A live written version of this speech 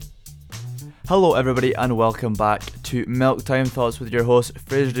Hello everybody and welcome back to Milk Time Thoughts with your host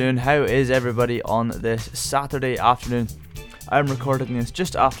Fraser Doon. How is everybody on this Saturday afternoon? I'm recording this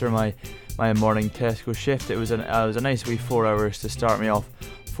just after my morning Tesco shift. It was a nice wee 4 hours to start me off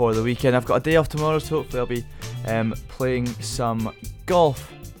for the weekend. I've got a day off tomorrow, so hopefully I'll be playing some golf.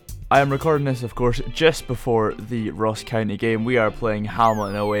 I am recording this, of course, just before the Ross County game. We are playing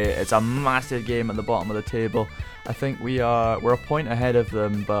Hamilton away. It's a massive game at the bottom of the table. I think we're a point ahead of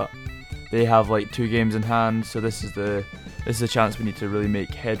them, but they have like 2 games in hand, so this is the chance we need to really make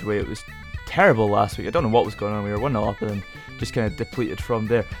headway. It was terrible last week. I don't know what was going on. We were 1-0 up and then just kind of depleted from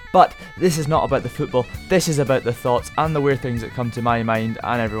there. But this is not about the football. This is about the thoughts and the weird things that come to my mind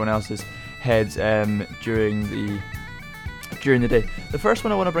and everyone else's heads during the day. The first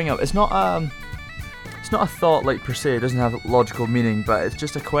one I want to bring up, it's not a thought like per se. It doesn't have logical meaning, but it's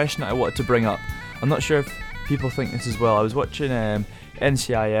just a question that I wanted to bring up. I'm not sure if people think this as well. I was watching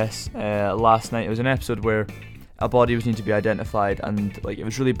NCIS last night. It was an episode where a body was needing to be identified and like it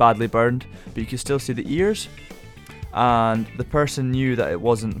was really badly burned, but you could still see the ears, and the person knew that it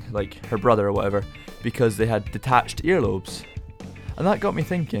wasn't like her brother or whatever because they had detached earlobes. And that got me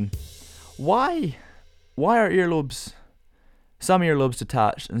thinking, why are earlobes, some earlobes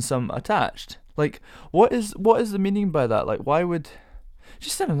detached and some attached? Like what is the meaning by that? Like why would,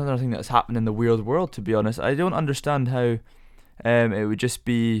 just another thing that's happened in the weird world, to be honest. I don't understand how it would just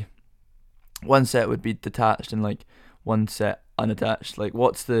be one set would be detached and like one set unattached. Like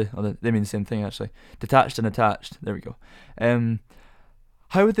what's they mean the same thing actually. Detached and attached. There we go.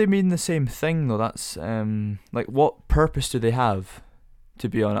 How would they mean the same thing though? That's like what purpose do they have? To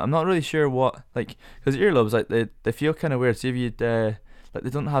be honest, I'm not really sure what, like, because earlobes, like they feel kind of weird. See if you like they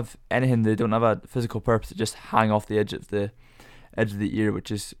don't have anything. They don't have a physical purpose. They just hang off the edge of the ear,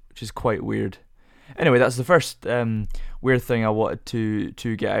 which is quite weird. Anyway, that's the first weird thing I wanted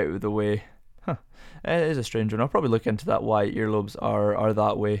to get out of the way. It is a strange one. I'll probably look into that, why earlobes are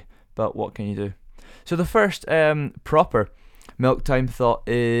that way, but what can you do? So the first proper Milk Time thought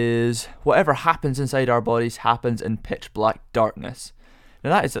is, whatever happens inside our bodies happens in pitch black darkness.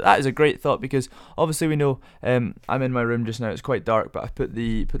 Now that is a great thought, because obviously we know I'm in my room just now. It's quite dark, but I put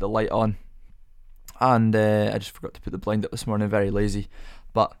the light on, and I just forgot to put the blind up this morning. Very lazy,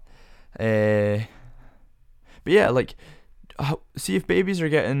 but yeah, like, see if babies are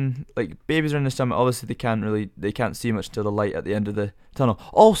getting, like, babies are in the stomach. Obviously they can't see much till the light at the end of the tunnel.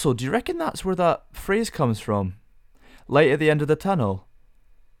 Also, do you reckon that's where that phrase comes from? Light at the end of the tunnel,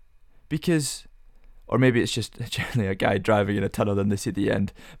 because. Or maybe it's just generally a guy driving in a tunnel, then they see the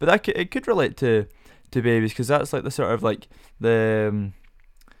end. But it could relate to babies, because that's like the sort of like the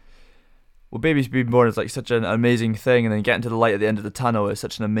babies being born is like such an amazing thing, and then getting to the light at the end of the tunnel is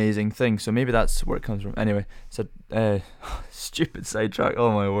such an amazing thing. So maybe that's where it comes from. Anyway, it's a stupid sidetrack.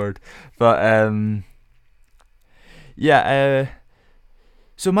 Oh my word! But yeah.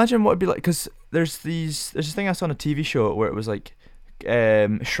 So imagine what it'd be like, because there's this thing I saw on a TV show where it was like.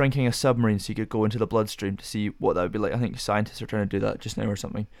 Shrinking a submarine so you could go into the bloodstream to see what that would be like. I think scientists are trying to do that just now or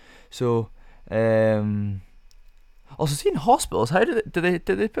something. So also see in hospitals, how did they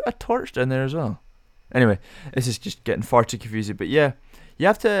put a torch down there as well? Anyway, this is just getting far too confusing. But yeah, you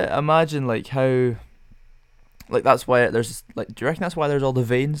have to imagine like how, like, that's why there's like, do you reckon that's why there's all the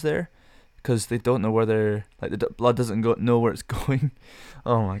veins there? Because they don't know where they're, like, the blood doesn't know where it's going.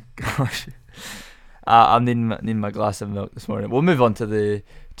 Oh my gosh. I'm needing my glass of milk this morning. We'll move on to the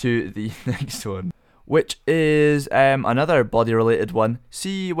next one, which is another body related one.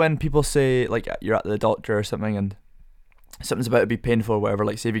 See when people say, like, you're at the doctor or something and something's about to be painful or whatever,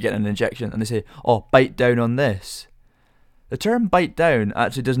 like say if you get an injection and they say, oh, bite down on this. The term bite down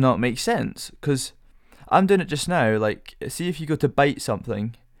actually does not make sense, because I'm doing it just now. Like, see if you go to bite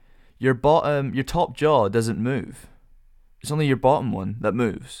something, your top jaw doesn't move. It's only your bottom one that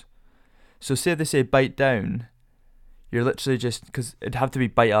moves. So say if they say bite down, you're literally just, because it'd have to be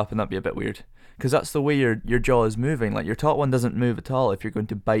bite up and that'd be a bit weird, because that's the way your jaw is moving. Like your top one doesn't move at all if you're going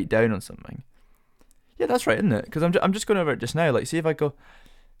to bite down on something. Yeah, that's right, isn't it? Because I'm just going over it just now. Like, see if I go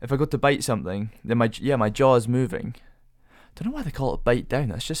to bite something, then my jaw is moving. Don't know why they call it bite down.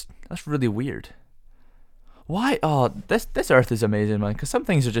 That's really weird. Why? Oh, this earth is amazing, man. Because some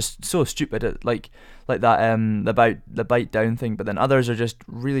things are just so stupid, like that the bite down thing, but then others are just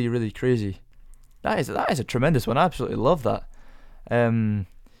really, really crazy. That is a tremendous one. I absolutely love that. Yeah,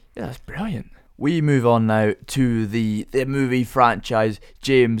 that's brilliant. We move on now to the movie franchise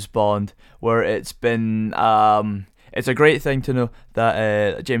James Bond, where it's been it's a great thing to know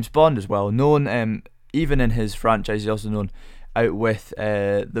that James Bond is well known. Even in his franchise, he's also known out with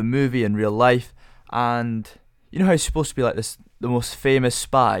the movie in real life. And you know how he's supposed to be like the most famous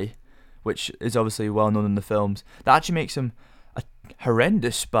spy? which is obviously well known in the films. That actually makes him a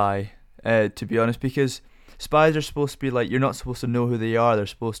horrendous spy, to be honest, because spies are supposed to be like, you're not supposed to know who they are. They're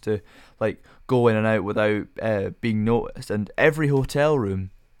supposed to like go in and out without being noticed. And every hotel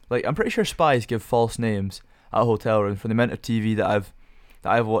room, like I'm pretty sure spies give false names at hotel rooms. From the amount of TV that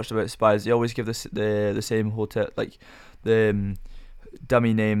I've watched about spies, they always give the same hotel, like the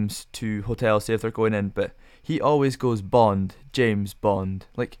dummy names to hotels, say if they're going in. But he always goes Bond, James Bond.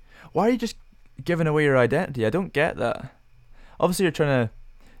 Like, why are you just giving away your identity? I don't get that. Obviously,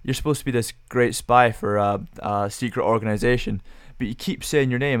 you're supposed to be this great spy for a secret organization, but you keep saying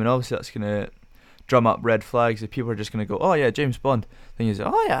your name, and obviously that's gonna drum up red flags. If people are just gonna go, oh yeah, James Bond. Then you say,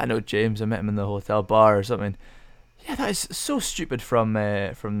 oh yeah, I know James. I met him in the hotel bar or something. Yeah, that is so stupid from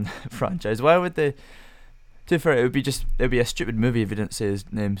the franchise. Why would they? To be fair, it'd be a stupid movie if he didn't say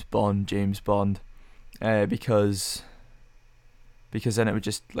his name's Bond, James Bond, because then it would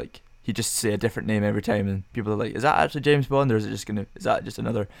just like he'd just say a different name every time, and people are like, is that actually James Bond, or is that just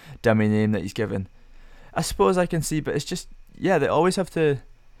another dummy name that he's given? I suppose I can see, but it's just, yeah, they always have to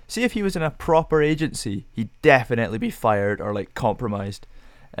see. If he was in a proper agency, he'd definitely be fired or like compromised,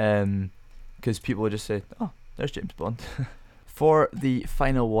 because people would just say, oh, there's James Bond. For the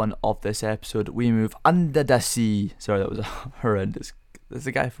final one of this episode, we move under the sea. Sorry, that was horrendous. There's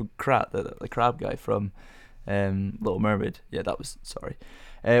the guy from the crab guy from Little Mermaid. Yeah, that was, sorry.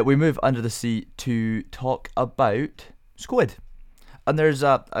 We move under the sea to talk about squid. And there's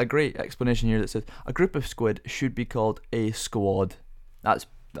a great explanation here that says, a group of squid should be called a squad. That's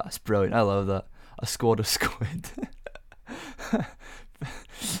brilliant. I love that. A squad of squid.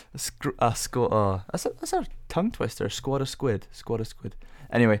 That's a tongue twister. Squad of squid.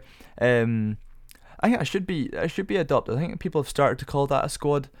 Anyway, I think I should be adopted. I think people have started to call that a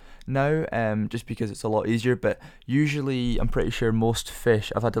squad now, just because it's a lot easier. But usually, I'm pretty sure most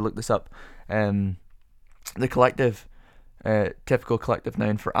fish, I've had to look this up, the collective, typical collective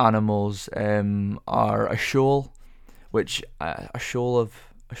noun for animals are a shoal, which a shoal of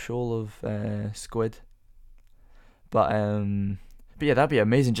squid. But yeah, that'd be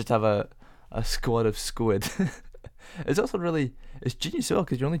amazing just to have a squad of squid. It's also it's genius as well,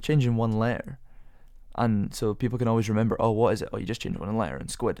 because you're only changing one letter. And so people can always remember, oh, what is it? Oh, you just changed one letter in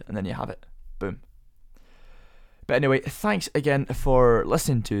squid, and then you have it. Boom. But anyway, thanks again for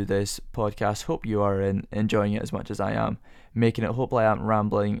listening to this podcast. Hope you are enjoying it as much as I am making it. Hopefully I am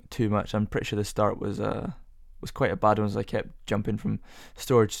rambling too much. I'm pretty sure the start was quite a bad one, as I kept jumping from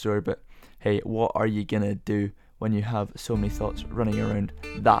story to story. But hey, what are you gonna do when you have so many thoughts running around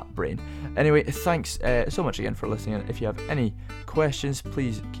that brain? Anyway, thanks so much again for listening. If you have any questions,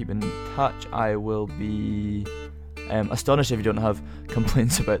 please keep in touch. I will be astonished if you don't have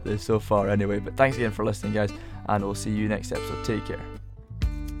complaints about this so far anyway. But thanks again for listening, guys, and we'll see you next episode. Take care.